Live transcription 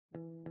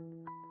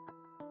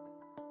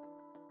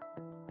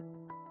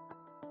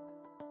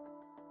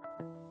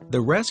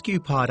The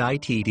ResQPOD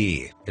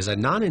ITD is a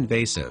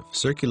non-invasive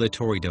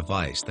circulatory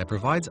device that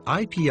provides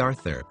IPR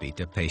therapy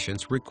to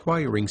patients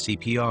requiring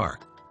CPR.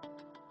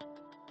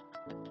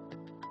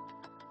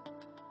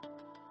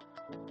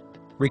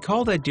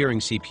 Recall that during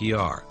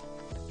CPR,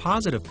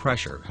 positive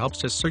pressure helps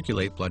to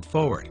circulate blood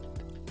forward,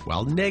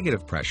 while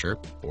negative pressure,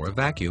 or a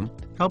vacuum,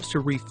 helps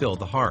to refill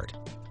the heart.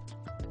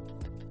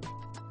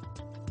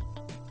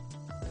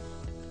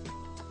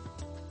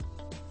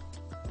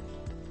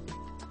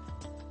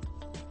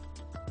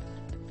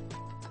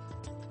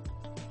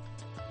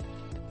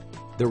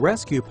 The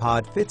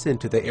ResQPOD fits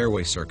into the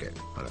airway circuit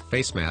on a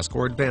face mask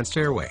or advanced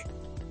airway.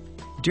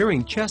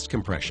 During chest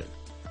compression,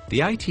 the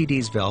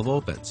ITD's valve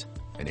opens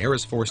and air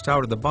is forced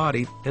out of the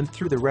body and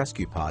through the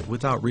ResQPOD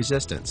without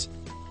resistance.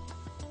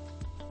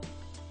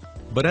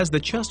 But as the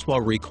chest wall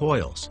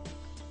recoils,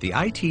 the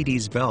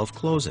ITD's valve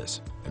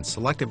closes and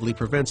selectively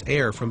prevents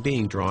air from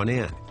being drawn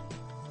in.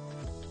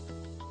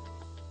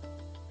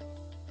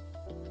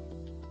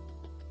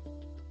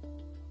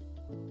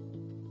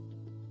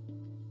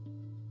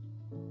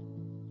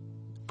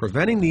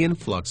 Preventing the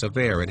influx of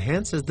air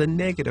enhances the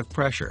negative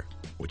pressure,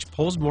 which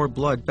pulls more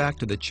blood back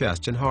to the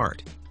chest and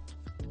heart.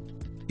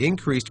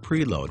 Increased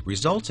preload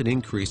results in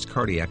increased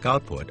cardiac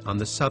output on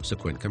the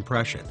subsequent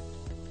compression.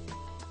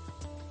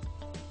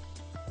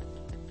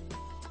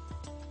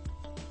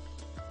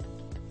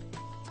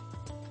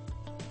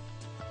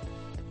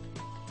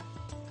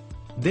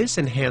 This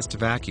enhanced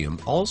vacuum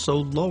also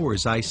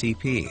lowers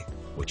ICP,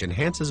 which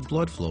enhances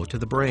blood flow to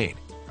the brain.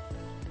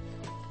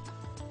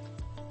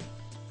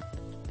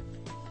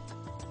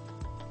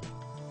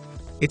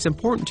 It's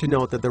important to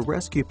note that the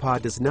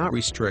ResQPOD does not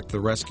restrict the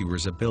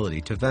rescuer's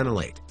ability to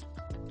ventilate.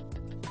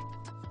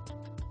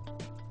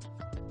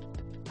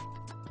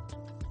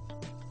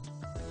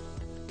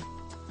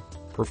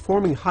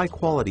 Performing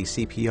high-quality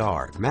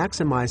CPR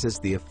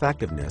maximizes the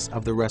effectiveness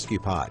of the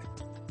ResQPOD.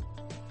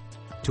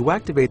 To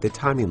activate the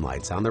timing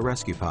lights on the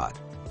ResQPOD,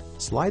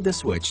 slide the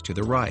switch to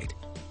the right.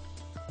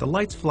 The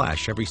lights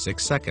flash every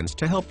 6 seconds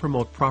to help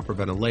promote proper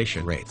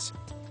ventilation rates.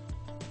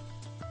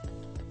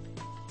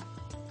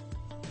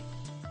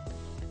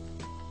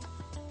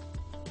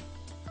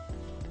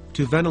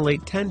 To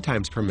ventilate 10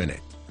 times per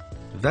minute,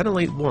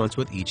 ventilate once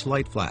with each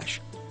light flash.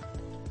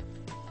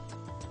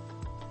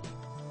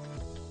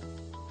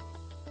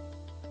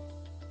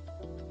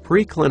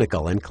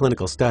 Preclinical and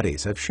clinical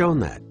studies have shown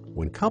that,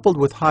 when coupled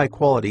with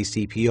high-quality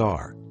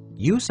CPR,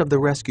 use of the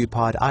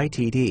ResQPOD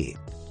ITD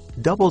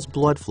doubles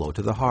blood flow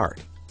to the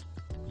heart,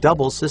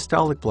 doubles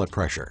systolic blood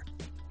pressure,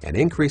 and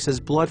increases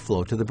blood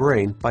flow to the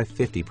brain by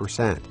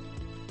 50%.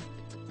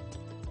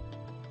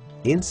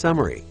 In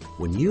summary,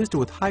 when used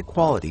with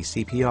high-quality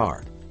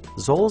CPR,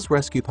 Zoll's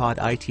ResQPOD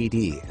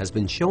ITD has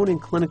been shown in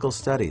clinical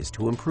studies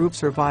to improve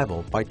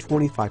survival by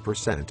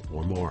 25%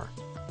 or more.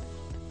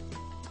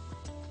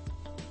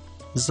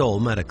 Zoll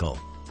Medical.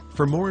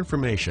 For more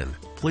information,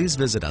 please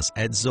visit us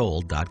at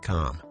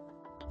zoll.com.